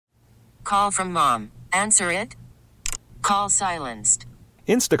call from mom. Answer it. Call silenced.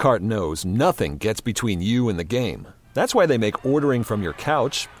 Instacart knows nothing gets between you and the game. That's why they make ordering from your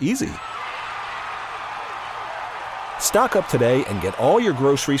couch easy. Stock up today and get all your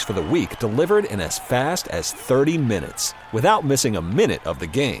groceries for the week delivered in as fast as 30 minutes without missing a minute of the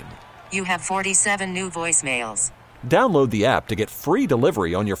game. You have 47 new voicemails. Download the app to get free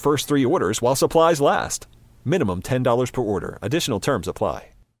delivery on your first 3 orders while supplies last. Minimum $10 per order. Additional terms apply.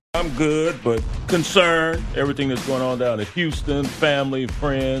 I'm good, but concerned. Everything that's going on down in Houston, family,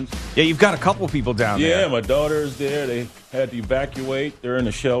 friends. Yeah, you've got a couple people down there. Yeah, my daughter's there. They had to evacuate. They're in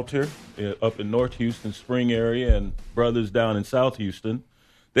a shelter up in North Houston, Spring area, and brothers down in South Houston.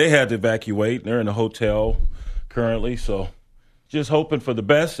 They had to evacuate. They're in a hotel currently, so just hoping for the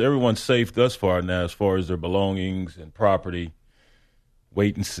best. Everyone's safe thus far now as far as their belongings and property.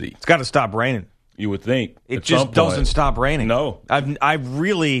 Wait and see. It's got to stop raining. You would think. It just doesn't stop raining. No. I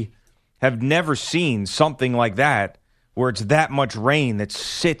really have never seen something like that where it's that much rain that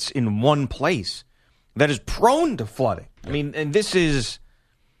sits in one place that is prone to flooding. I mean, and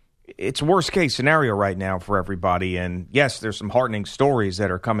it's worst case scenario right now for everybody. And yes, there's some heartening stories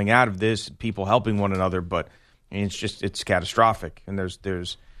that are coming out of this, people helping one another, but it's catastrophic. And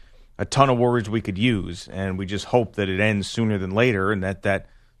there's a ton of words we could use, and we just hope that it ends sooner than later and that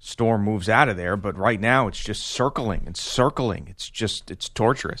storm moves out of there. But right now it's just circling and circling. It's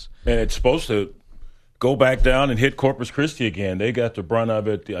torturous. And it's supposed to go back down and hit Corpus Christi again. They got the brunt of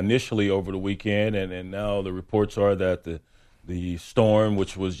it initially over the weekend, and now the reports are that the storm,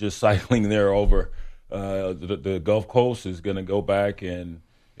 which was just cycling there over the Gulf Coast, is going to go back and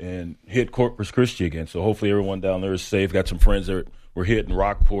hit Corpus Christi again. So hopefully everyone down there is safe. Got some friends that were hit in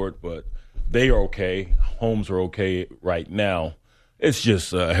Rockport, but they are okay. Homes are okay right now. It's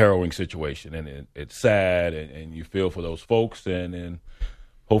just a harrowing situation, and it's sad, and you feel for those folks, and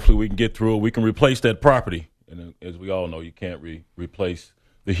hopefully we can get through it. We can replace that property, and as we all know, you can't replace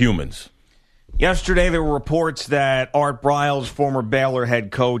the humans. Yesterday, there were reports that Art Briles, former Baylor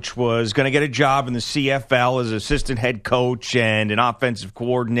head coach, was going to get a job in the CFL as assistant head coach and an offensive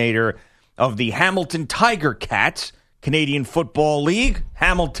coordinator of the Hamilton Tiger Cats, Canadian Football League,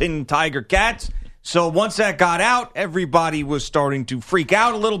 Hamilton Tiger Cats. So once that got out, everybody was starting to freak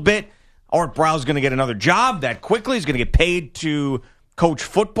out a little bit. Art Briles is going to get another job that quickly. He's going to get paid to coach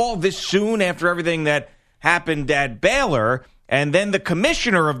football this soon after everything that happened at Baylor. And then the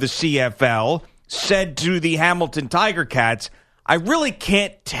commissioner of the CFL said to the Hamilton Tiger Cats, I really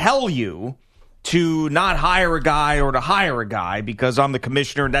can't tell you to not hire a guy or to hire a guy because I'm the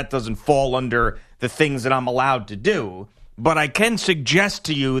commissioner and that doesn't fall under the things that I'm allowed to do. But I can suggest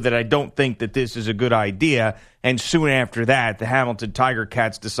to you that I don't think that this is a good idea. And soon after that, the Hamilton Tiger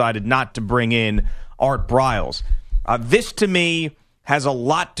Cats decided not to bring in Art Briles. This, to me, has a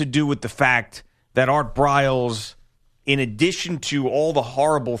lot to do with the fact that Art Briles, in addition to all the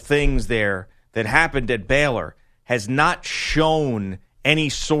horrible things there that happened at Baylor, has not shown any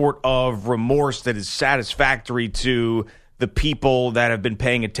sort of remorse that is satisfactory to the people that have been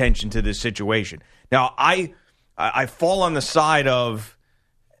paying attention to this situation. Now, I fall on the side of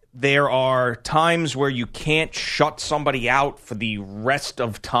there are times where you can't shut somebody out for the rest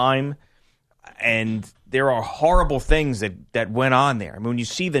of time, and there are horrible things that went on there. I mean, when you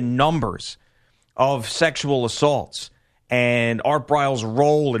see the numbers of sexual assaults and Art Briles'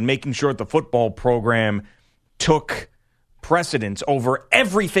 role in making sure that the football program took precedence over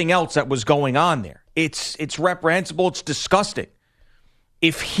everything else that was going on there, it's reprehensible, it's disgusting.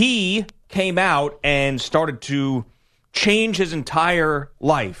 If he came out and started to change his entire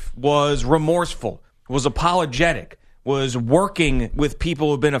life, was remorseful, was apologetic, was working with people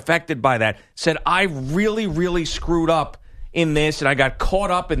who've been affected by that, said, I really, really screwed up in this, and I got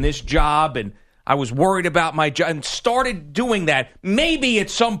caught up in this job, and I was worried about my job, and started doing that, maybe at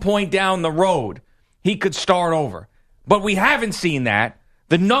some point down the road, he could start over. But we haven't seen that.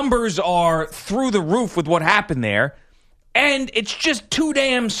 The numbers are through the roof with what happened there, and it's just too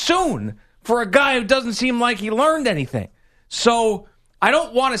damn soon for a guy who doesn't seem like he learned anything. So I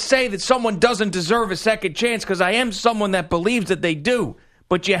don't want to say that someone doesn't deserve a second chance because I am someone that believes that they do.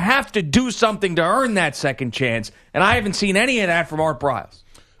 But you have to do something to earn that second chance, and I haven't seen any of that from Art Briles.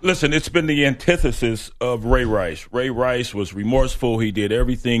 Listen, it's been the antithesis of Ray Rice. Ray Rice was remorseful. He did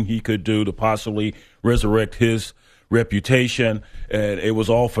everything he could do to possibly resurrect his reputation, and it was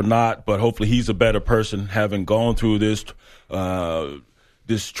all for naught. But hopefully he's a better person, having gone through this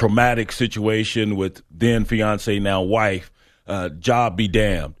traumatic situation with then fiance, now wife. Job be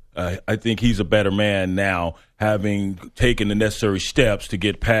damned. I think he's a better man now, having taken the necessary steps to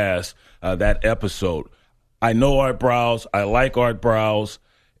get past that episode. I know Art Briles. I like Art Briles.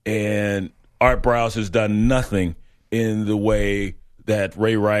 and Art Briles has done nothing in the way that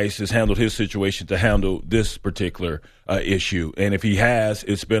Ray Rice has handled his situation to handle this particular issue. And if he has,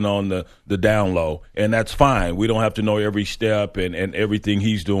 it's been on the down low. And that's fine. We don't have to know every step and everything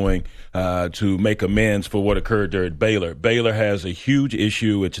he's doing to make amends for what occurred there at Baylor. Baylor has a huge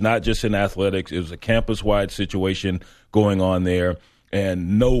issue. It's not just in athletics. It was a campus-wide situation going on there.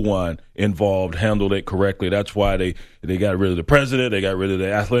 And no one involved handled it correctly. That's why they got rid of the president, they got rid of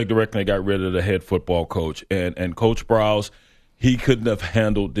the athletic director, they got rid of the head football coach. And Coach Briles, he couldn't have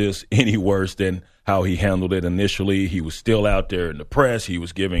handled this any worse than how he handled it initially. He was still out there in the press. He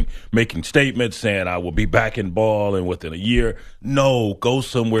was making statements saying, I will be back in ball and within a year. No, go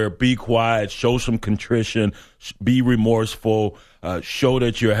somewhere, be quiet, show some contrition, be remorseful, show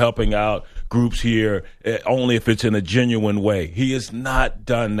that you're helping out groups here, only if it's in a genuine way. He has not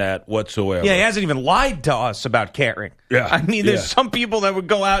done that whatsoever. Yeah, he hasn't even lied to us about caring. Yeah, I mean, there's some people that would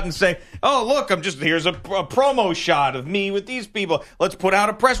go out and say, oh, look, here's a promo shot of me with these people. Let's put out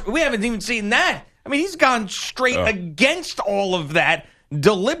a press. We haven't even seen that. I mean, he's gone straight against all of that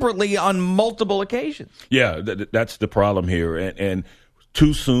deliberately on multiple occasions. Yeah, that's the problem here. And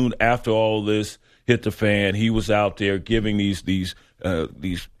too soon after all this hit the fan, he was out there giving these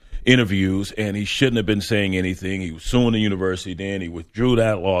interviews, and he shouldn't have been saying anything. He was suing the university then. He withdrew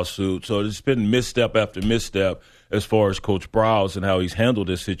that lawsuit. So it's been misstep after misstep as far as Coach Briles and how he's handled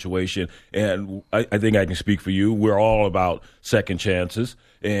this situation. And I think I can speak for you. We're all about second chances.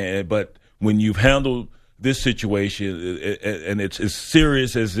 But when you've handled this situation, and it's as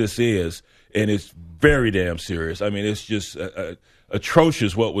serious as this is, and it's very damn serious. I mean, it's just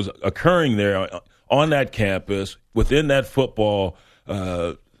atrocious what was occurring there on that campus, within that football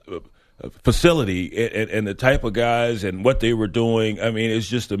facility, and the type of guys and what they were doing. I mean, it's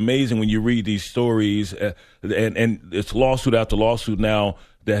just amazing when you read these stories, and it's lawsuit after lawsuit now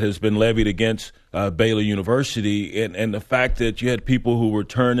that has been levied against Baylor University, and the fact that you had people who were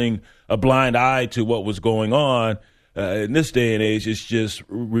turning a blind eye to what was going on in this day and age. Is just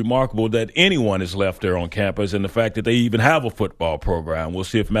remarkable that anyone is left there on campus, and the fact that they even have a football program. We'll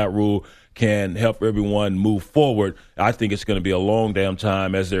see if Matt Rhule can help everyone move forward. I think it's going to be a long damn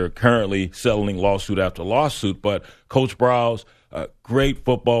time, as they're currently settling lawsuit after lawsuit. But Coach Briles, great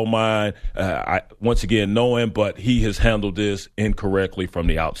football mind. I once again know him, but he has handled this incorrectly from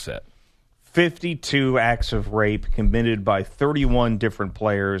the outset. 52 acts of rape committed by 31 different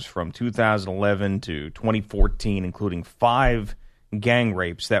players from 2011 to 2014, including 5 gang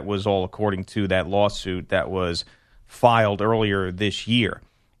rapes. That was all according to that lawsuit that was filed earlier this year.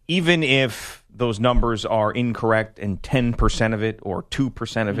 Even if those numbers are incorrect and 10% of it or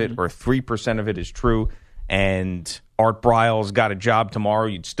 2% of it or 3% of it is true, and Art Briles got a job tomorrow,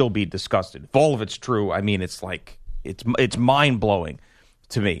 you'd still be disgusted. If all of it's true, I mean, it's mind-blowing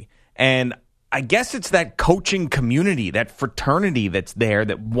to me. And I guess it's that coaching community, that fraternity that's there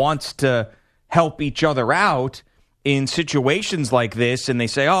that wants to help each other out in situations like this. And they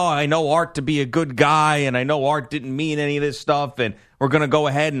say, oh, I know Art to be a good guy, and I know Art didn't mean any of this stuff, and we're going to go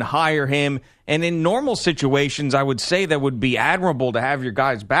ahead and hire him. And in normal situations, I would say that would be admirable to have your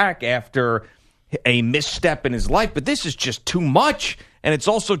guys back after a misstep in his life. But this is just too much, and it's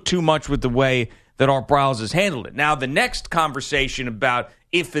also too much with the way that Art Briles has handled it. Now, the next conversation about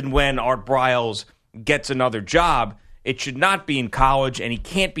if and when Art Briles gets another job, it should not be in college, and he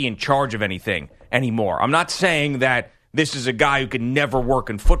can't be in charge of anything anymore. I'm not saying that this is a guy who can never work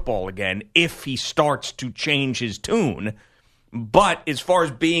in football again if he starts to change his tune. But as far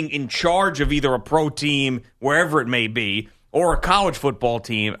as being in charge of either a pro team, wherever it may be, or a college football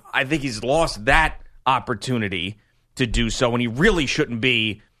team, I think he's lost that opportunity to do so, and he really shouldn't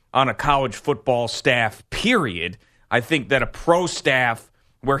be on a college football staff, period. I think that a pro staff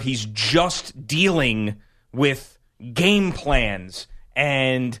where he's just dealing with game plans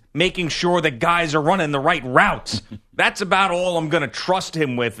and making sure that guys are running the right routes, that's about all I'm going to trust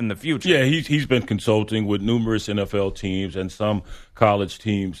him with in the future. Yeah, he's been consulting with numerous NFL teams and some college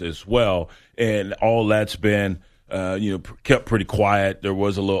teams as well, and all that's been kept pretty quiet. There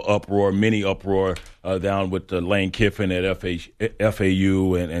was a little mini uproar down with Lane Kiffin at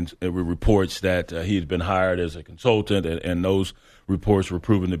FAU, and reports that he had been hired as a consultant, and those reports were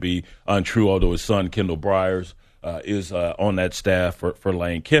proven to be untrue, although his son, Kendall Briers, is on that staff for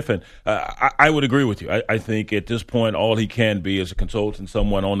Lane Kiffin. I would agree with you. I think at this point, all he can be is a consultant,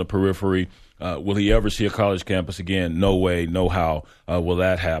 someone on the periphery. Will he ever see a college campus again? No way, no how will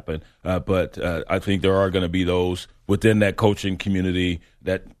that happen. But I think there are going to be those within that coaching community,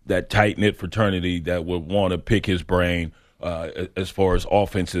 that tight-knit fraternity, that would want to pick his brain as far as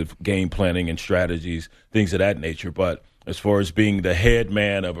offensive game planning and strategies, things of that nature. But as far as being the head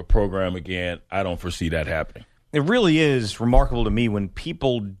man of a program again, I don't foresee that happening. It really is remarkable to me when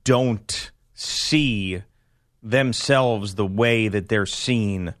people don't see themselves the way that they're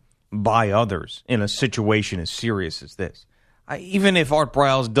seen by others in a situation as serious as this. Even if Art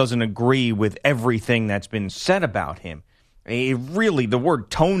Briles doesn't agree with everything that's been said about him, really the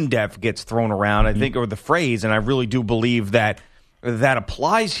word tone deaf gets thrown around, I think, or the phrase, and I really do believe that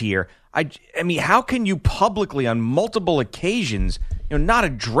applies here. I mean, how can you publicly on multiple occasions, not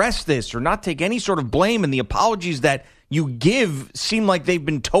address this or not take any sort of blame, and the apologies that you give seem like they've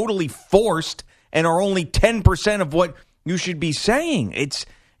been totally forced and are only 10% of what you should be saying?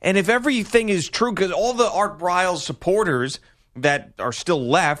 And if everything is true, because all the Art Briles supporters that are still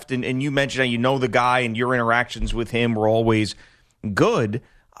left, and you mentioned how you know the guy and your interactions with him were always good,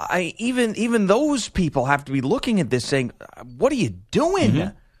 even those people have to be looking at this saying, what are you doing?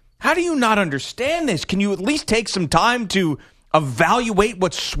 Mm-hmm. How do you not understand this? Can you at least take some time to evaluate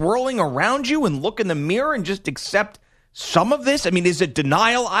what's swirling around you and look in the mirror and just accept some of this? I mean, is it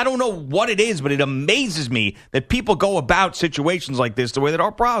denial? I don't know what it is, but it amazes me that people go about situations like this the way that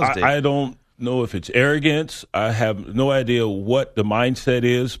Art Briles did. I don't know if it's arrogance. I have no idea what the mindset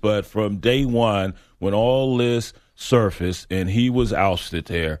is, but from day one, when all this surfaced and he was ousted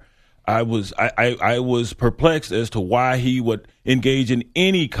there, I was perplexed as to why he would engage in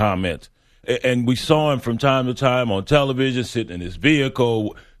any comment. And we saw him from time to time on television, sitting in his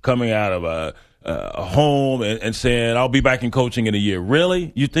vehicle, coming out of a home and saying, I'll be back in coaching in a year.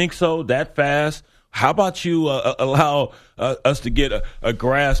 Really? You think so? That fast? How about you allow us to get a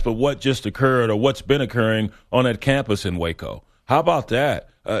grasp of what just occurred or what's been occurring on that campus in Waco? How about that?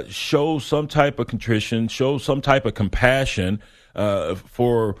 Show some type of contrition, show some type of compassion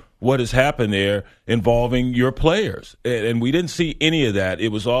for what has happened there involving your players. And we didn't see any of that. It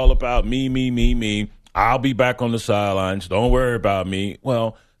was all about me. I'll be back on the sidelines. Don't worry about me.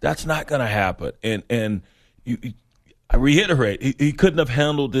 Well, that's not going to happen. And I reiterate, he couldn't have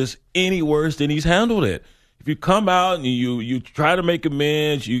handled this any worse than he's handled it. If you come out and you try to make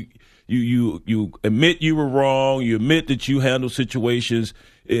amends, you admit you were wrong, you admit that you handled situations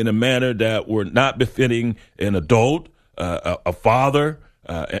in a manner that were not befitting an adult, a father,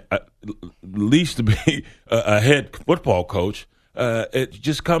 at least to be a head football coach,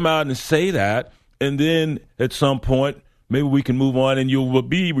 just come out and say that, and then at some point maybe we can move on and you will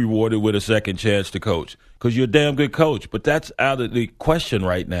be rewarded with a second chance to coach because you're a damn good coach. But that's out of the question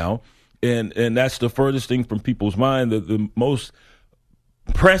right now, and that's the furthest thing from people's mind. The most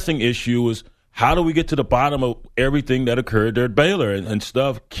pressing issue is how do we get to the bottom of everything that occurred there at Baylor? And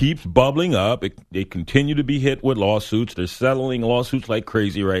stuff keeps bubbling up. They continue to be hit with lawsuits. They're settling lawsuits like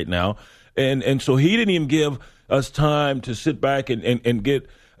crazy right now. And so he didn't even give us time to sit back and get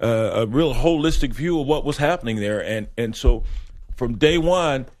a real holistic view of what was happening there. And so from day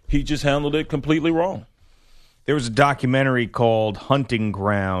one, he just handled it completely wrong. There was a documentary called Hunting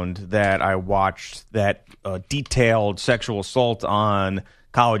Ground that I watched that detailed sexual assault on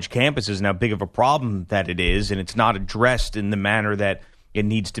college campuses and how big of a problem that it is, and it's not addressed in the manner that it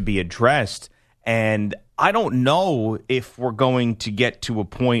needs to be addressed. And I don't know if we're going to get to a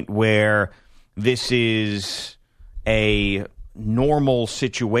point where this is a normal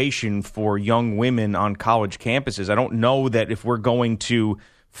situation for young women on college campuses. I don't know that if we're going to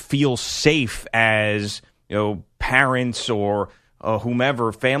feel safe as parents or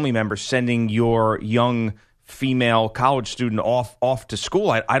whomever, family members, sending your young female college student off to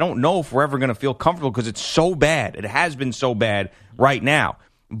school. I don't know if we're ever going to feel comfortable because it's so bad. It has been so bad right now.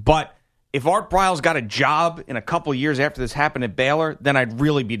 But if Art Briles got a job in a couple of years after this happened at Baylor, then I'd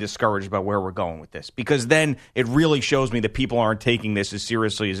really be discouraged about where we're going with this, because then it really shows me that people aren't taking this as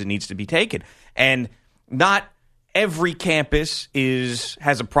seriously as it needs to be taken. And not every campus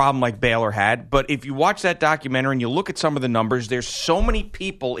has a problem like Baylor had, but if you watch that documentary and you look at some of the numbers, there's so many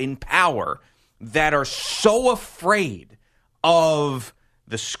people in power that are so afraid of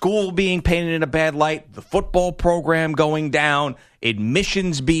the school being painted in a bad light, the football program going down,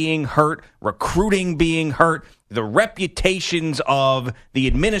 admissions being hurt, recruiting being hurt, the reputations of the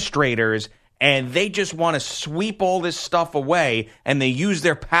administrators, and they just want to sweep all this stuff away, and they use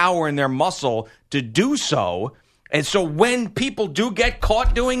their power and their muscle to do so. And so when people do get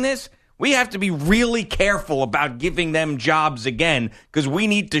caught doing this, we have to be really careful about giving them jobs again, because we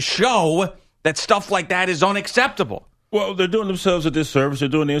need to show that stuff like that is unacceptable. Well, they're doing themselves a disservice. They're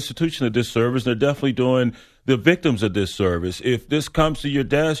doing the institution a disservice. They're definitely doing the victims a disservice. If this comes to your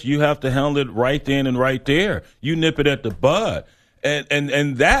desk, you have to handle it right then and right there. You nip it at the bud.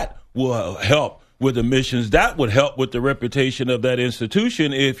 And that will help with admissions. That would help with the reputation of that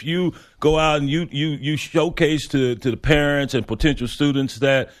institution if you go out and you showcase to the parents and potential students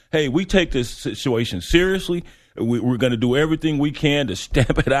that, hey, we take this situation seriously. We're going to do everything we can to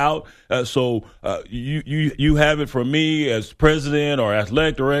stamp it out. So you have it from me as president or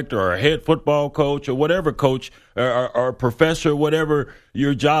athletic director or head football coach or whatever coach or professor, whatever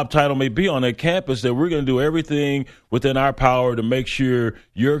your job title may be on that campus, that we're going to do everything within our power to make sure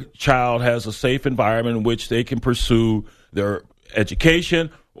your child has a safe environment in which they can pursue their education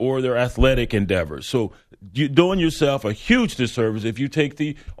or their athletic endeavors. So you're doing yourself a huge disservice if you take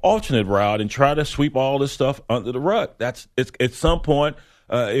the alternate route and try to sweep all this stuff under the rug. It's at some point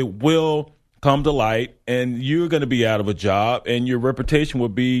it will come to light, and you're going to be out of a job, and your reputation will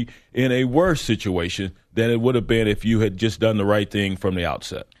be in a worse situation than it would have been if you had just done the right thing from the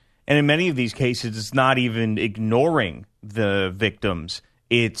outset. And in many of these cases, it's not even ignoring the victims.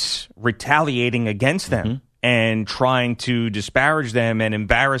 It's retaliating against them and trying to disparage them and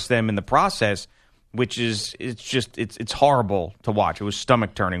embarrass them in the process, which is it's horrible to watch. It was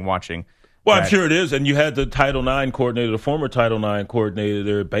stomach-turning watching. Well, I'm sure it is. And you had the Title IX coordinator, the former Title IX coordinator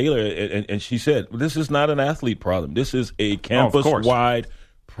there at Baylor, and she said, this is not an athlete problem. This is a campus-wide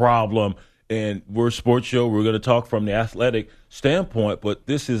problem. And we're a sports show. We're going to talk from the athletic standpoint, but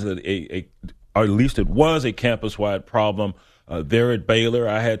this is or at least it was a campus-wide problem there at Baylor.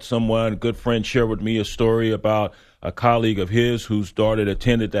 I had a good friend, share with me a story about a colleague of his whose daughter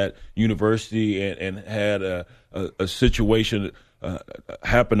attended that university and had a situation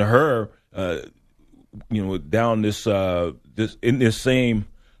happen to her, down this in this same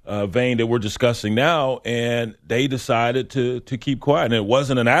vein that we're discussing now, and they decided to keep quiet. And it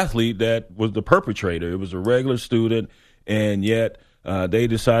wasn't an athlete that was the perpetrator; it was a regular student, and yet they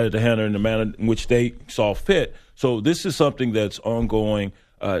decided to handle it in the manner in which they saw fit. So this is something that's ongoing,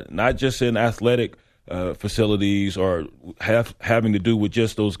 not just in athletic facilities or having to do with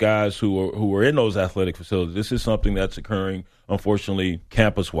just those guys who are in those athletic facilities. This is something that's occurring, unfortunately,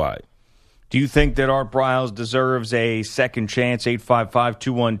 campus-wide. Do you think that Art Briles deserves a second chance?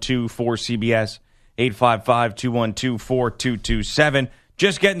 855-212-4CBS, 855-212-4227.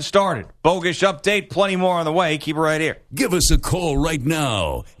 Just getting started. Bogish update, plenty more on the way. Keep it right here. Give us a call right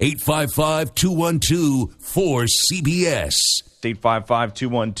now, 855-212-4CBS.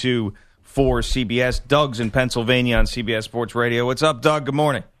 855-212-4CBS. Doug's in Pennsylvania on CBS Sports Radio. What's up, Doug? Good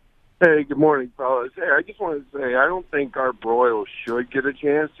morning. Hey, good morning, fellas. Hey, I just wanted to say I don't think Art Briles should get a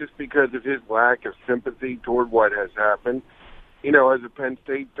chance just because of his lack of sympathy toward what has happened. You know, as a Penn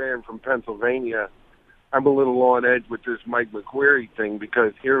State fan from Pennsylvania, I'm a little on edge with this Mike McQueary thing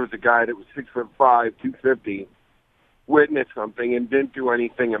because here was a guy that was 6'5", 250, witnessed something and didn't do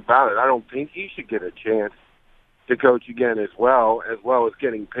anything about it. I don't think he should get a chance to coach again as well as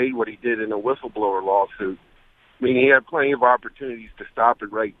getting paid what he did in a whistleblower lawsuit. I mean, he had plenty of opportunities to stop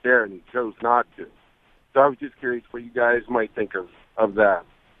it right there, and he chose not to. So I was just curious what you guys might think of that.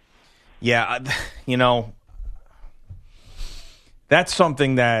 Yeah, that's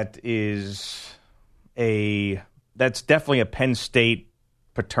something that that's definitely a Penn State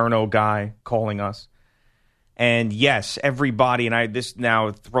Paterno guy calling us. And yes, everybody, and this now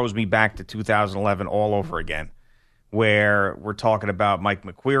throws me back to 2011 all over again, where we're talking about Mike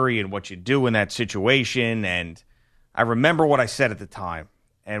McQueary and what you do in that situation. And I remember what I said at the time.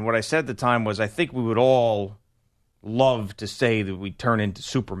 And what I said at the time was I think we would all love to say that we turn into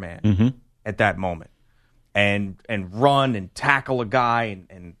Superman at that moment and run and tackle a guy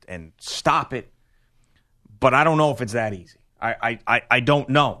and stop it. But I don't know if it's that easy. I don't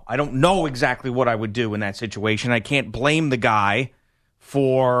know. I don't know exactly what I would do in that situation. I can't blame the guy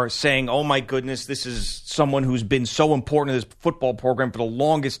for saying, oh, my goodness, this is someone who's been so important to this football program for the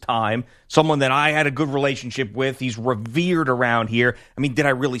longest time, someone that I had a good relationship with. He's revered around here. I mean, did I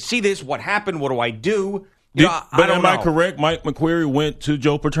really see this? What happened? What do I do? But am I correct? Mike McQueary went to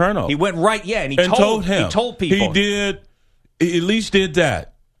Joe Paterno. He went right, yeah, and he told him. He told people. He at least did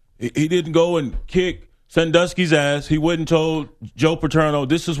that. He didn't go and kick Sandusky's ass. He went and told Joe Paterno,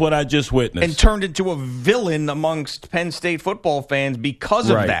 this is what I just witnessed. And turned into a villain amongst Penn State football fans because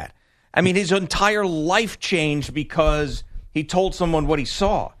of that. I mean, his entire life changed because he told someone what he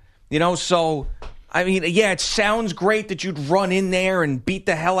saw. So, I mean, yeah, it sounds great that you'd run in there and beat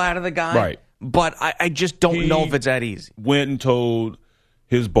the hell out of the guy. Right. But I just don't know if it's that easy. Went and told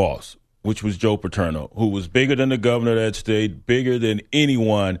his boss, which was Joe Paterno, who was bigger than the governor of that state, bigger than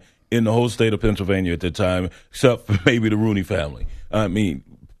anyone in the whole state of Pennsylvania at the time, except for maybe the Rooney family. I mean,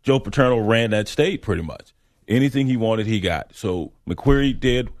 Joe Paterno ran that state pretty much. Anything he wanted, he got. So McQueary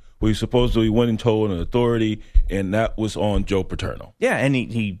did what he supposed to. He went and told an authority, and that was on Joe Paterno. Yeah, and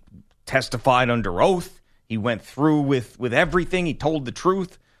he testified under oath. He went through with everything. He told the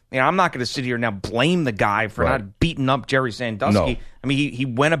truth. I'm not going to sit here and now blame the guy for not beating up Jerry Sandusky. No. I mean, he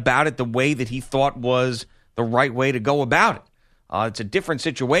went about it the way that he thought was the right way to go about it. It's a different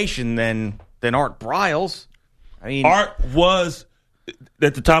situation than Art Briles. I mean, Art was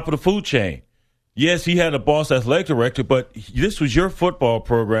at the top of the food chain. Yes, he had a boss athletic director, but this was your football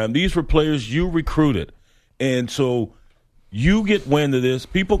program. These were players you recruited. And so you get wind of this.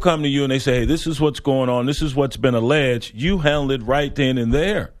 People come to you and they say, hey, this is what's going on. This is what's been alleged. You handle it right then and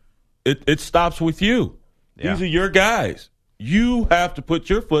there. It stops with you. Yeah. These are your guys. You have to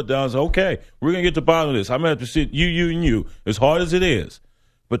put your foot down and say, okay, we're going to get to the bottom of this. I'm going to have to sit you, and you, as hard as it is.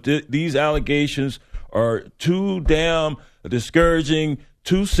 But these allegations are too damn discouraging,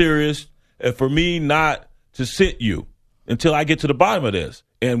 too serious, for me not to sit you until I get to the bottom of this.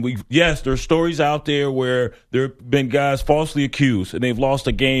 And yes, there are stories out there where there have been guys falsely accused and they've lost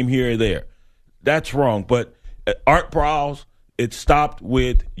a game here or there. That's wrong. But Art Briles, it stopped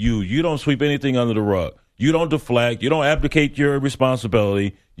with you. You don't sweep anything under the rug. You don't deflect. You don't abdicate your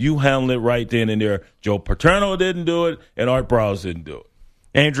responsibility. You handle it right then and there. Joe Paterno didn't do it, and Art Briles didn't do it.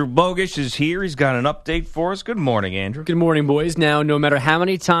 Andrew Bogish is here. He's got an update for us. Good morning, Andrew. Good morning, boys. Now, no matter how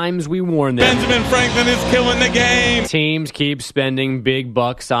many times we warn them, Benjamin Franklin is killing the game. Teams keep spending big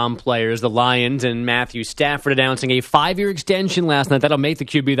bucks on players. The Lions and Matthew Stafford announcing a 5-year extension last night. That'll make the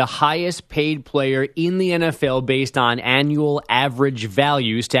QB the highest paid player in the NFL based on annual average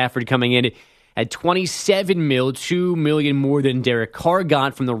value. Stafford coming in at $27 million, $2 million more than Derek Carr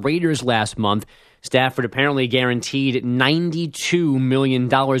got from the Raiders last month. Stafford apparently guaranteed $92 million,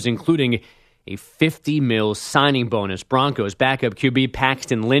 including a $50 million signing bonus. Broncos backup QB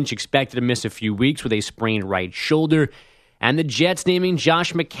Paxton Lynch expected to miss a few weeks with a sprained right shoulder. And the Jets naming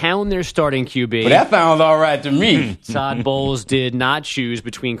Josh McCown their starting QB. But that sounds all right to me. Todd Bowles did not choose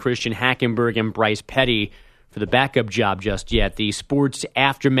between Christian Hackenberg and Bryce Petty for the backup job just yet. The sports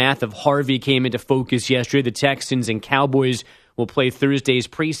aftermath of Harvey came into focus yesterday. The Texans and Cowboys will play Thursday's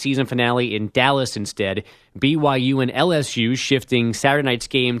preseason finale in Dallas instead. BYU and LSU shifting Saturday night's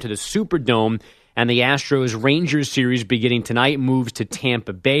game to the Superdome, and the Astros-Rangers series beginning tonight moves to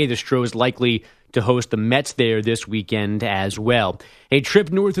Tampa Bay. The Stros likely to host the Mets there this weekend as well. A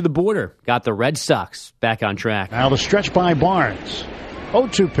trip north of the border got the Red Sox back on track. Now the stretch by Barnes.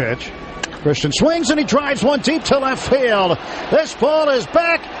 0-2 pitch. Christian swings and he drives one deep to left field. This ball is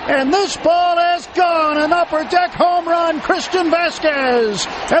back and this ball is gone. An upper deck home run, Christian Vasquez,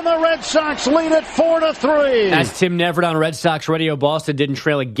 and the Red Sox lead it 4-3. That's Tim Neverett on Red Sox Radio. Boston didn't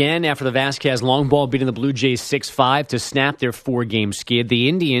trail again after the Vasquez long ball beating the Blue Jays 6-5 to snap their 4-game skid. The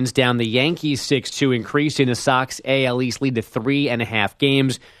Indians down the Yankees 6-2, increasing the Sox AL East lead to 3.5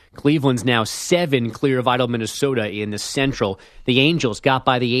 games. Cleveland's now 7 clear of idle Minnesota in the Central. The Angels got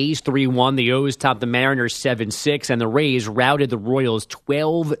by the A's 3-1. The O's topped the Mariners 7-6. And the Rays routed the Royals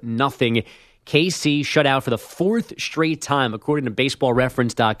 12-0. KC shut out for the 4th straight time. According to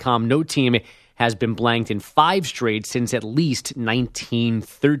BaseballReference.com, no team has been blanked in 5 straight since at least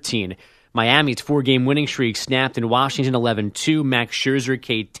 1913. Miami's 4-game winning streak snapped in Washington 11-2. Max Scherzer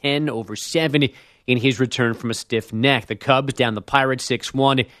K10 over 7 in his return from a stiff neck. The Cubs down the Pirates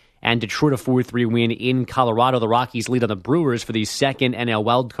 6-1, and Detroit a 4-3 win in Colorado. The Rockies lead on the Brewers for the second NL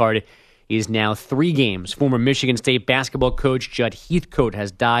wildcard is now 3 games. Former Michigan State basketball coach Judd Heathcote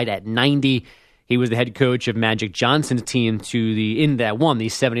has died at 90. He was the head coach of Magic Johnson's team that won the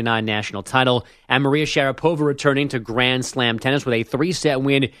 79 national title. And Maria Sharapova returning to Grand Slam tennis with a 3-set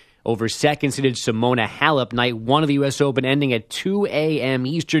win over second-seeded Simona Halep. Night 1 of the U.S. Open ending at 2 a.m.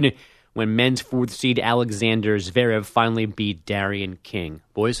 Eastern, when men's 4th seed Alexander Zverev finally beat Darian King.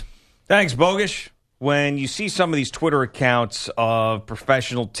 Boys? Thanks, Bogish. When you see some of these Twitter accounts of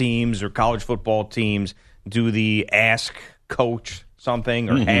professional teams or college football teams do the ask coach something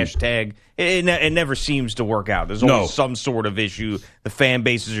or hashtag, it never seems to work out. There's always some sort of issue. The fan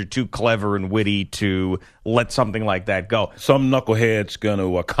bases are too clever and witty to let something like that go. Some knucklehead's going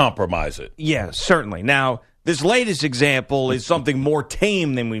to compromise it. Yeah, certainly. Now, this latest example is something more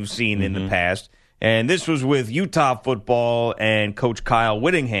tame than we've seen in the past, and this was with Utah football and Coach Kyle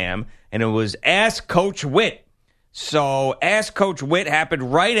Whittingham, and it was Ask Coach Whit. So Ask Coach Whit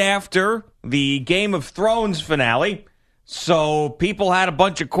happened right after the Game of Thrones finale, so people had a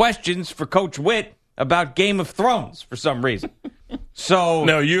bunch of questions for Coach Whit about Game of Thrones for some reason. So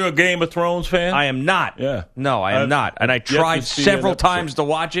now, you're a Game of Thrones fan? I am not. Yeah. No, I am not. And I tried several times to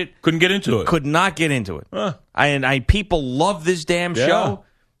watch it. Couldn't get into it. Could not get into it. Huh. People love this damn show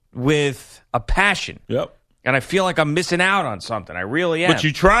with a passion. Yep. And I feel like I'm missing out on something. I really am. But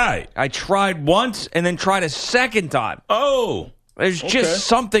you tried. I tried once and then tried a second time. Oh. There's just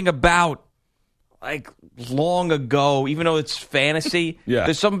something about, like, long ago, even though it's fantasy,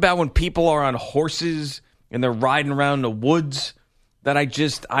 there's something about when people are on horses and they're riding around the woods that I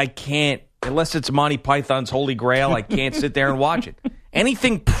can't, unless it's Monty Python's Holy Grail, I can't sit there and watch it.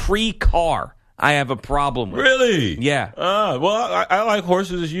 Anything pre-car, I have a problem with. Really? Yeah. Well, I like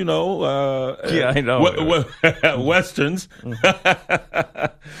horses, as you know. Yeah, I know. Westerns.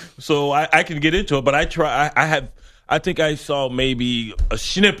 So I can get into it, but I think I saw maybe a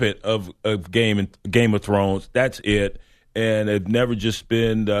snippet of Game of Thrones. That's it. And I've never just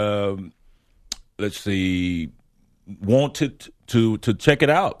been, wanted to check it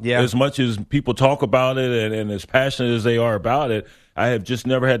out. Yeah. As much as people talk about it and as passionate as they are about it, I have just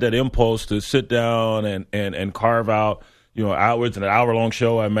never had that impulse to sit down and carve out, hours in an hour-long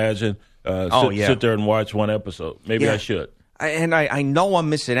show, I imagine, sit there and watch one episode. Maybe I should. I know I'm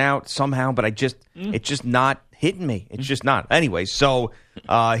missing out somehow, but it's just not hitting me. It's just not. Anyway, so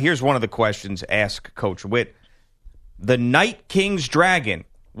here's one of the questions. Ask Coach Witt. The Night King's dragon,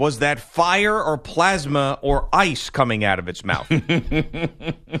 was that fire or plasma or ice coming out of its mouth?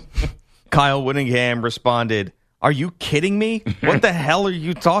 Kyle Whittingham responded, "Are you kidding me? What the hell are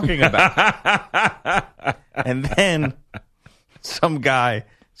you talking about?" And then some guy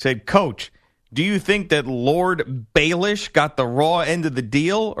said, "Coach, do you think that Lord Baelish got the raw end of the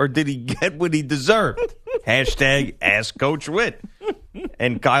deal, or did he get what he deserved?" Hashtag Ask Coach Witt.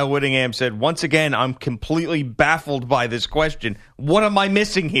 And Kyle Whittingham said, "Once again, I'm completely baffled by this question. What am I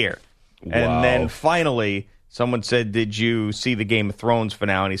missing here?" Wow. And then finally, someone said, "Did you see the Game of Thrones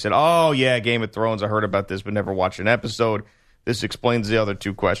finale?" And he said, "Oh, yeah, Game of Thrones. I heard about this, but never watched an episode. This explains the other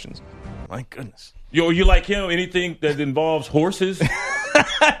two questions." My goodness. You like him? Anything that involves horses?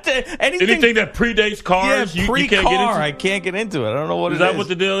 Anything that predates cars? Yeah, you can't get into? I can't get into it. I don't know what is. Is that what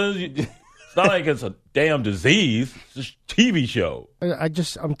the deal is? It's not like it's a damn disease. It's a TV show.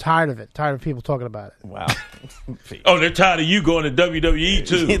 I'm tired of it. Tired of people talking about it. Wow. Oh, they're tired of you going to WWE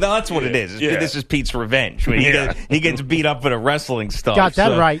too. Yeah, that's what it is. This is Pete's revenge. When he gets beat up in a wrestling stuff. Got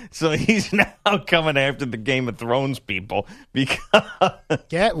that right. So he's now coming after the Game of Thrones people because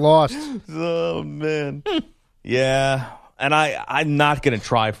get lost. Oh man. Yeah. And I'm not going to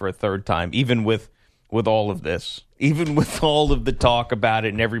try for a third time, even with all of this. Even with all of the talk about it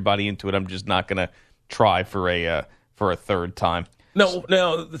and everybody into it, I'm just not going to try for a third time. No,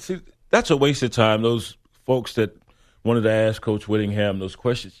 now, see, that's a waste of time. Those folks that wanted to ask Coach Whittingham those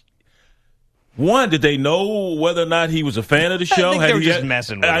questions. One, did they know whether or not he was a fan of the show? I think they were just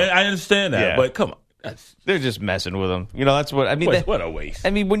messing with him. I understand that, but come on. They're just messing with him. That's what I mean. What a waste.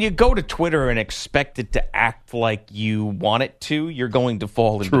 I mean, when you go to Twitter and expect it to act like you want it to, you're going to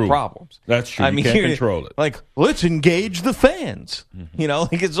fall into problems. That's true. You can't control it. Like, let's engage the fans.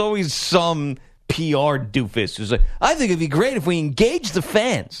 Mm-hmm. It's always some PR doofus who's like, I think it'd be great if we engage the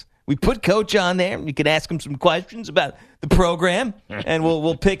fans. We put Coach on there, and you can ask him some questions about the program, and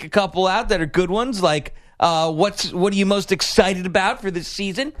we'll pick a couple out that are good ones, like what are you most excited about for this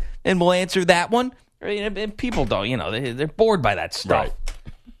season, and we'll answer that one. And people don't, they're bored by that stuff.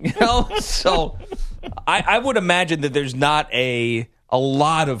 Right. So I would imagine that there's not a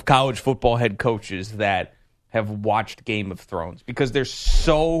lot of college football head coaches that have watched Game of Thrones because they're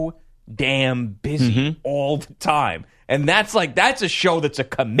so damn busy all the time. And that's a show that's a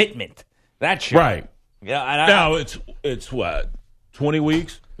commitment. That show. Right. Yeah. Now it's what, 20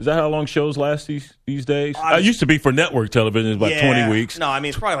 weeks? Is that how long shows last these days? It used to be for network television, about 20 weeks. No, I mean,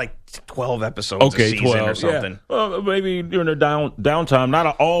 it's probably like 12 episodes a season 12, or something. Yeah. Well, maybe during their downtime.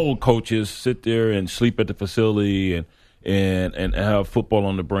 Not all coaches sit there and sleep at the facility and have football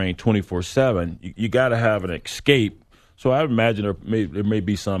on the brain 24/7. You got to have an escape. So I imagine there may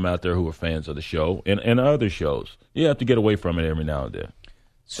be some out there who are fans of the show and other shows. You have to get away from it every now and then.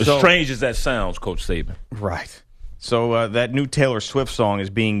 As strange as that sounds, Coach Saban. Right. So that new Taylor Swift song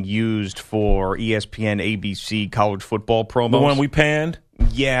is being used for ESPN, ABC college football promos. The one we panned?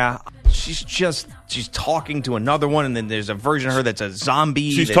 Yeah. She's talking to another one, and then there's a version of her that's a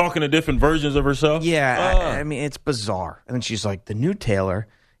zombie. She's talking to different versions of herself? Yeah. I mean, it's bizarre. And then she's like, the new Taylor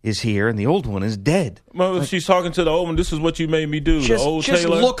is here, and the old one is dead. Well, she's talking to the old one. This is what you made me do. The old Taylor. Just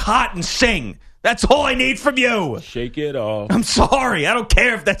look hot and sing. That's all I need from you. Shake it off. I'm sorry. I don't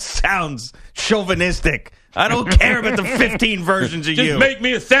care if that sounds chauvinistic. I don't care about the 15 versions of you. Just make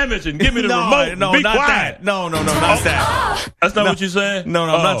me a sandwich and give me the remote. No, be not quiet. that. No, not that. That's not what you're saying? No,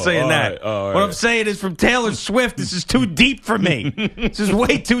 I'm not saying that. All right. What I'm saying is from Taylor Swift, this is too deep for me. This is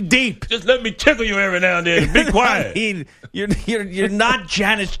way too deep. Just let me tickle you every now and then. Be quiet. I mean, you're not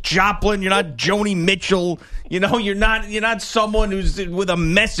Janis Joplin. You're not Joni Mitchell. You're not someone who's with a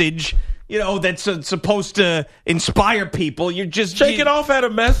message. that's supposed to inspire people. You're just Shake It Off had a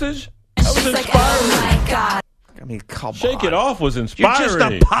message. That was inspiring. Oh my God. I mean, come Shake on. It Off was inspiring. You're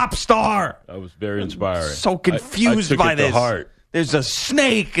just a pop star. That was very inspiring. So confused I took by it to this. heart. There's a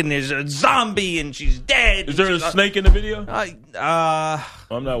snake and there's a zombie and she's dead. Is there a snake in the video?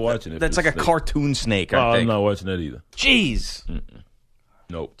 I'm not watching it. That's like a cartoon snake, I think. I'm not watching that either. Jeez.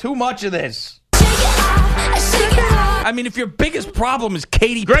 Nope. Too much of this. I mean, if your biggest problem is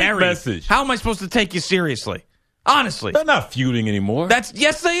Katy Perry, message. how am I supposed to take you seriously? Honestly. They're not feuding anymore.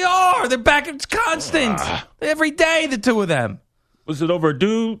 Yes, they are. They're back. It's constant. Every day, the two of them. Was it over a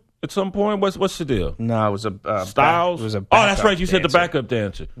dude at some point? What's the deal? No, it was a Styles. It was a that's right. You said the dancer. backup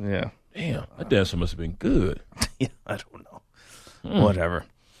dancer. Yeah. Damn, that dancer must have been good. Yeah, I don't know. Whatever.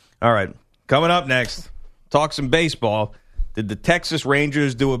 All right. Coming up next, talk some baseball. Did the Texas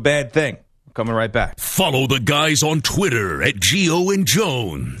Rangers do a bad thing? Coming right back. Follow the guys on Twitter at Geo and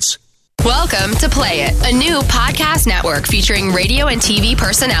Jones. Welcome to Play It, a new podcast network featuring radio and TV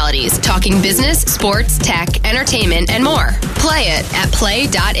personalities talking business, sports, tech, entertainment, and more. Play it at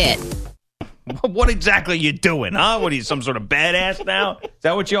play.it. What exactly are you doing, huh? What are you, some sort of badass now? Is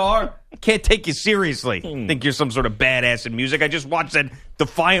that what you are? Can't take you seriously. Think you're some sort of badass in music. I just watched that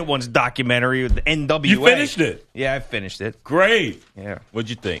Defiant Ones documentary with NWA. You finished it? Yeah, I finished it. Great. Yeah. What'd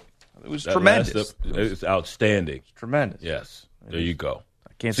you think? It was tremendous. It's outstanding. It's tremendous. Yes. There you go.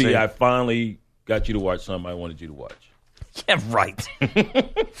 I can't See, say I finally got you to watch something I wanted you to watch. Yeah, right.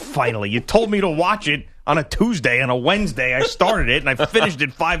 Finally. You told me to watch it on a Tuesday. On a Wednesday, I started it, and I finished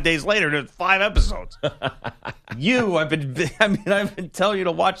it 5 days later. There's 5 episodes. I've been telling you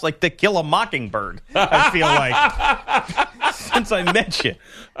to watch, like, To Kill a Mockingbird, I feel like, since I met you.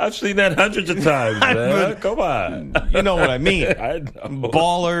 I've seen that hundreds of times, man. Come on. You know what I mean. I know.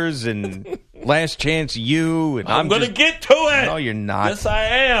 Ballers and Last Chance U. And I'm going to get to it. No, you're not. Yes, I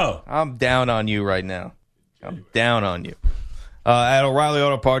am. I'm down on you right now. I'm down on you. At O'Reilly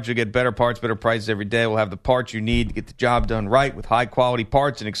Auto Parts, you'll get better parts, better prices every day. We'll have the parts you need to get the job done right with high-quality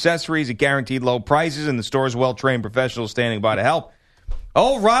parts and accessories at guaranteed low prices, and the store's well-trained professionals standing by to help.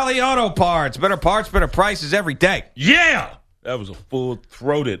 O'Reilly Auto Parts. Better parts, better prices every day. Yeah! That was a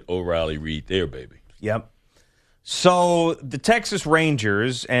full-throated O'Reilly read there, baby. Yep. So the Texas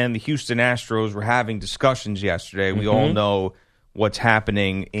Rangers and the Houston Astros were having discussions yesterday. We all know what's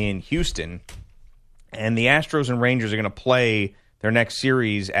happening in Houston. And the Astros and Rangers are going to play their next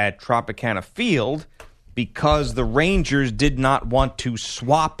series at Tropicana Field because the Rangers did not want to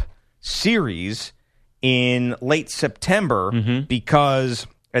swap series in late September because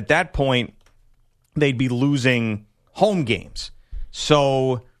at that point they'd be losing home games.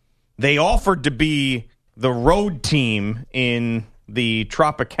 So they offered to be the road team in the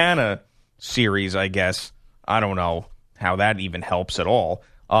Tropicana series, I guess. I don't know how that even helps at all.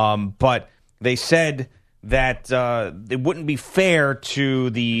 But they said that it wouldn't be fair to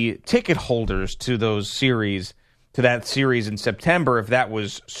the ticket holders to that series in September if that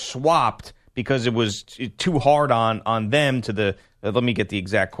was swapped because it was too hard on them to the let me get the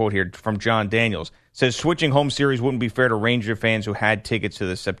exact quote here from John Daniels. It says switching home series wouldn't be fair to Ranger fans who had tickets to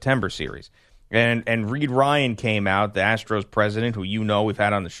the September series. And Reed Ryan came out, the Astros president, who we've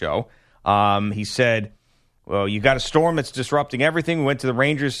had on the show. He said, well, you got a storm that's disrupting everything. We went to the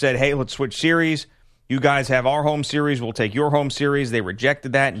Rangers, said, hey, let's switch series. You guys have our home series. We'll take your home series. They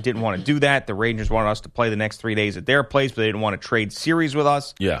rejected that and didn't want to do that. The Rangers wanted us to play the next 3 days at their place, but they didn't want to trade series with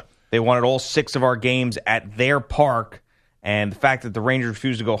us. Yeah. They wanted all 6 of our games at their park. And the fact that the Rangers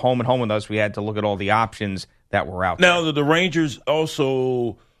refused to go home and home with us, we had to look at all the options that were out there. Now, the Rangers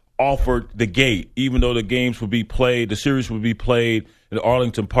also offered the gate, even though the series would be played in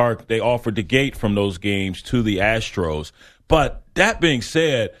Arlington Park, they offered the gate from those games to the Astros. But that being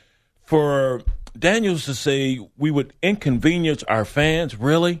said, for Daniels to say we would inconvenience our fans,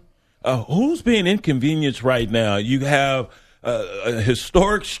 really? Who's being inconvenienced right now? You have a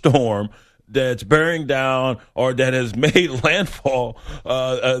historic storm that's bearing down or that has made landfall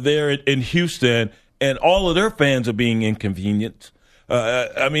there in Houston, and all of their fans are being inconvenienced.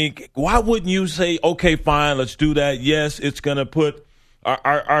 I mean, why wouldn't you say, okay, fine, let's do that? Yes, it's going to put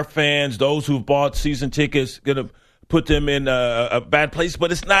our fans, those who've bought season tickets, going to put them in a bad place,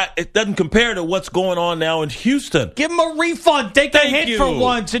 but it's not. It doesn't compare to what's going on now in Houston. Give them a refund. Take a hit for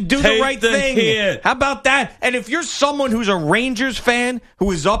once and do the right thing. Hit. How about that? And if you're someone who's a Rangers fan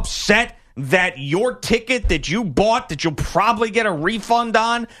who is upset that your ticket that you bought that you'll probably get a refund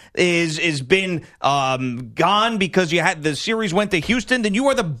on is been gone because you had the series went to Houston, then you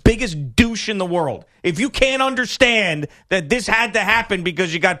are the biggest douche in the world. If you can't understand that this had to happen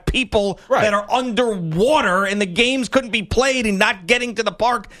because you got people that are underwater and the games couldn't be played and not getting to the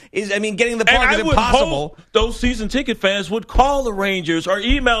park getting to the park is impossible. Hope those season ticket fans would call the Rangers or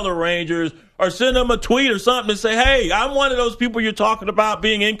email the Rangers or send them a tweet or something and say, hey, I'm one of those people you're talking about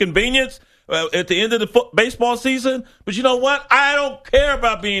being inconvenienced at the end of the baseball season. But you know what? I don't care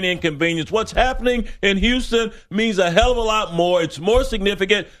about being inconvenienced. What's happening in Houston means a hell of a lot more. It's more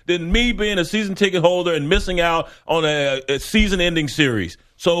significant than me being a season ticket holder and missing out on a season-ending series.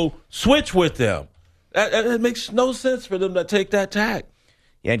 So switch with them. It makes no sense for them to take that tack.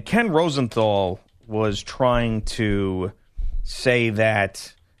 Yeah, and Ken Rosenthal was trying to say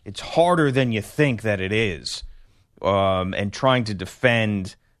that it's harder than you think that it is, and trying to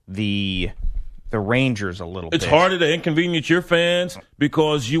defend the Rangers a little bit. It's harder to inconvenience your fans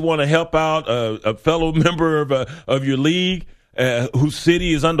because you want to help out a fellow member of your league whose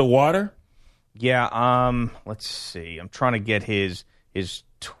city is underwater? Yeah, let's see. I'm trying to get his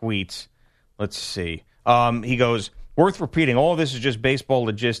tweets. Let's see. He goes, worth repeating, all of this is just baseball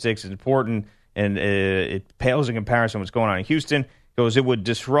logistics. It's important, and it pales in comparison to what's going on in Houston. Goes, it would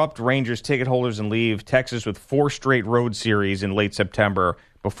disrupt Rangers ticket holders and leave Texas with 4 straight road series in late September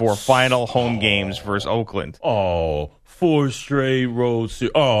before final home games versus Oakland. Oh, 4 straight road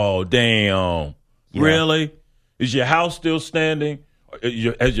series. Oh, damn. Yeah. Really? Is your house still standing?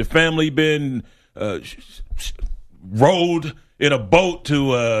 Has your family been rowed in a boat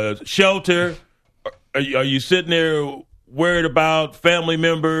to a shelter? Are you sitting there worried about family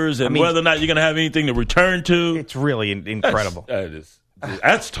members and whether or not you're going to have anything to return to? It's really incredible.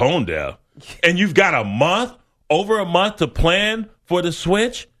 That's tone deaf. And you've got over a month to plan for the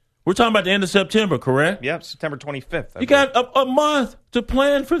switch? We're talking about the end of September, correct? Yep, September 25th. You got a month to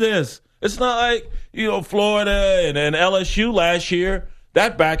plan for this. It's not like, Florida and LSU last year,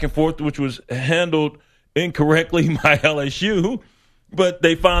 that back and forth, which was handled incorrectly by LSU. But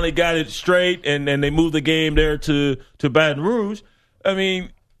they finally got it straight, and they moved the game there to Baton Rouge. I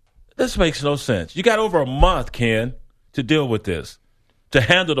mean, this makes no sense. You got over a month, Ken, to deal with this, to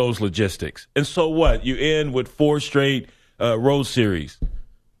handle those logistics. And so what? You end with 4 straight road series.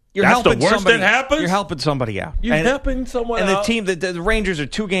 That's the worst that happens? You're helping somebody out. You're helping someone out. And the team, the Rangers are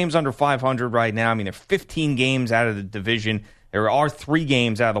 2 games under 500 right now. I mean, they're 15 games out of the division. There are 3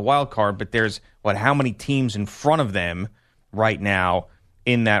 games out of the wild card, but there's, how many teams in front of them right now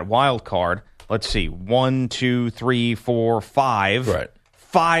in that wild card? Let's see, 1, 2, 3, 4, 5. Right.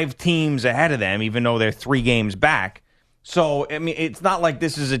 5 teams ahead of them, even though they're 3 games back. So, I mean, it's not like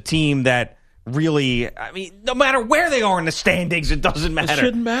this is a team that really, no matter where they are in the standings, it doesn't matter. It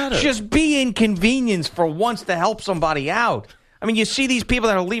shouldn't matter. Just be inconvenienced for once to help somebody out. I mean, you see these people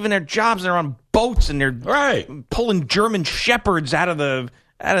that are leaving their jobs and they're on boats and they're pulling German shepherds out of the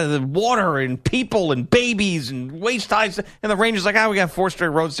water and people and babies and waist ties. And the Rangers like, we got 4 straight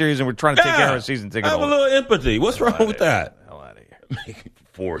road series and we're trying to take care of our season ticket. Have a little empathy. What's wrong with that? Hell out of here.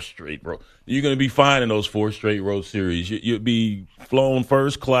 4 straight road. You're going to be fine in those 4 straight road series. You'll be flown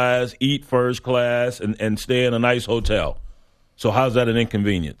first class, eat first class, and stay in a nice hotel. So how's that an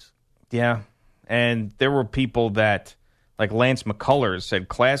inconvenience? Yeah. And there were people that, like Lance McCullers, said,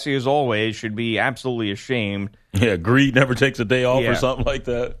 classy as always, should be absolutely ashamed. Yeah, greed never takes a day off or something like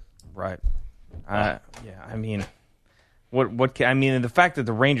that. Right. And the fact that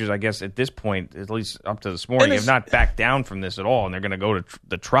the Rangers, I guess, at this point, at least up to this morning, have not backed down from this at all, and they're going to go to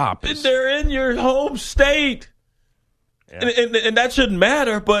the Trop. They're in your home state. Yeah. And that shouldn't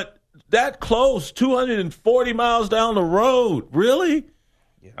matter, but that close, 240 miles down the road. Really?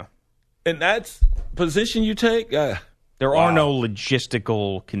 Yeah. And that's position you take? There are no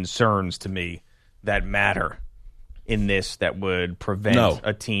logistical concerns to me that matter in this that would prevent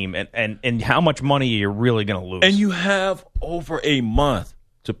a team. And how much money you're really going to lose. And you have over a month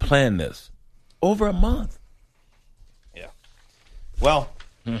to plan this. Over a month. Yeah. Well,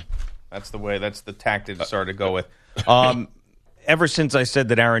 that's the tactic to start to go with. Ever since I said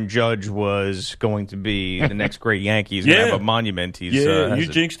that Aaron Judge was going to be the next great Yankee, he's going to have a monument. You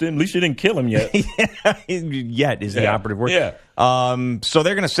jinxed him. At least you didn't kill him yet. Yet is the operative word. Yeah. So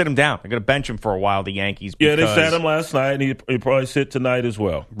they're going to sit him down. They're going to bench him for a while, the Yankees. Yeah, they sat him last night, and he'll probably sit tonight as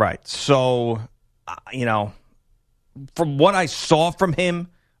well. Right. So, from what I saw from him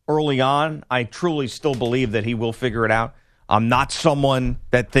early on, I truly still believe that he will figure it out. I'm not someone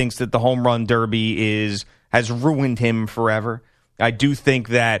that thinks that the home run derby has ruined him forever. I do think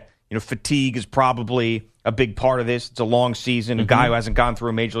that, fatigue is probably a big part of this. It's a long season. A guy who hasn't gone through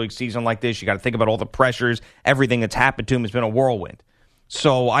a major league season like this, you got to think about all the pressures. Everything that's happened to him has been a whirlwind.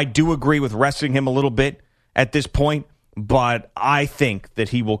 So I do agree with resting him a little bit at this point, but I think that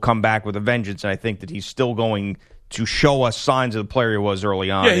he will come back with a vengeance, and I think that he's still going to show us signs of the player he was early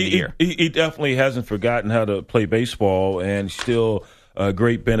on in the year. He definitely hasn't forgotten how to play baseball, and still a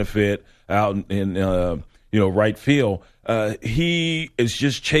great benefit out in right field. He is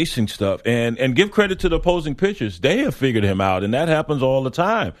just chasing stuff, and give credit to the opposing pitchers. They have figured him out, and that happens all the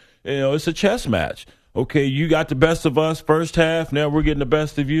time. It's a chess match. Okay, you got the best of us first half. Now we're getting the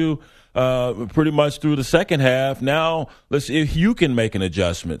best of you pretty much through the second half. Now let's see if you can make an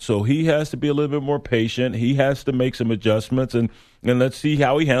adjustment. So he has to be a little bit more patient. He has to make some adjustments, and let's see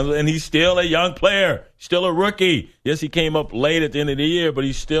how he handles it. And he's still a young player, still a rookie. Yes, he came up late at the end of the year, but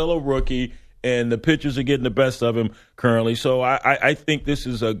he's still a rookie, and the pitchers are getting the best of him currently. So I think this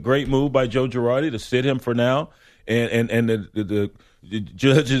is a great move by Joe Girardi to sit him for now, and the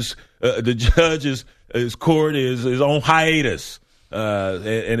judges his court is on hiatus,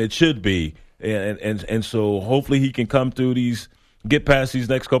 and it should be, and so hopefully he can come through get past these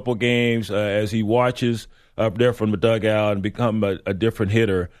next couple of games as he watches up there from the dugout and become a different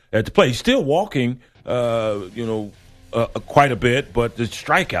hitter at the plate. He's still walking, quite a bit, but the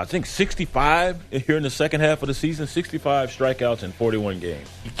strikeouts, I think 65 here in the second half of the season, 65 strikeouts in 41 games.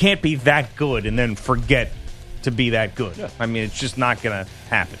 You can't be that good and then forget to be that good. Yeah. I mean, it's just not going to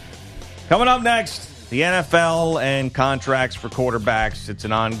happen. Coming up next, the NFL and contracts for quarterbacks. It's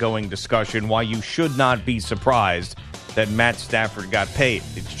an ongoing discussion why you should not be surprised that Matt Stafford got paid.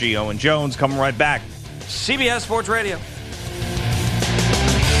 It's Gio and Jones coming right back. CBS Sports Radio.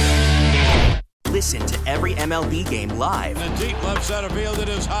 Listen to every MLB game live. In the deep left center field, it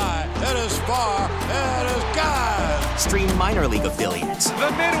is high, it is far, it is gone. Stream minor league affiliates.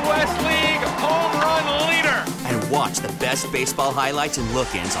 The Midwest League home run leader. And watch the best baseball highlights and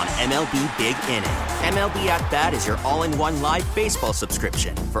look-ins on MLB Big Inning. MLB At Bat is your all-in-one live baseball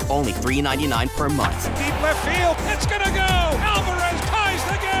subscription for only $3.99 per month. Deep left field, it's gonna go. Alvarez ties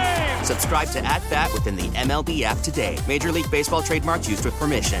the game. Subscribe to At Bat within the MLB app today. Major League Baseball trademarks used with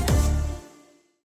permission.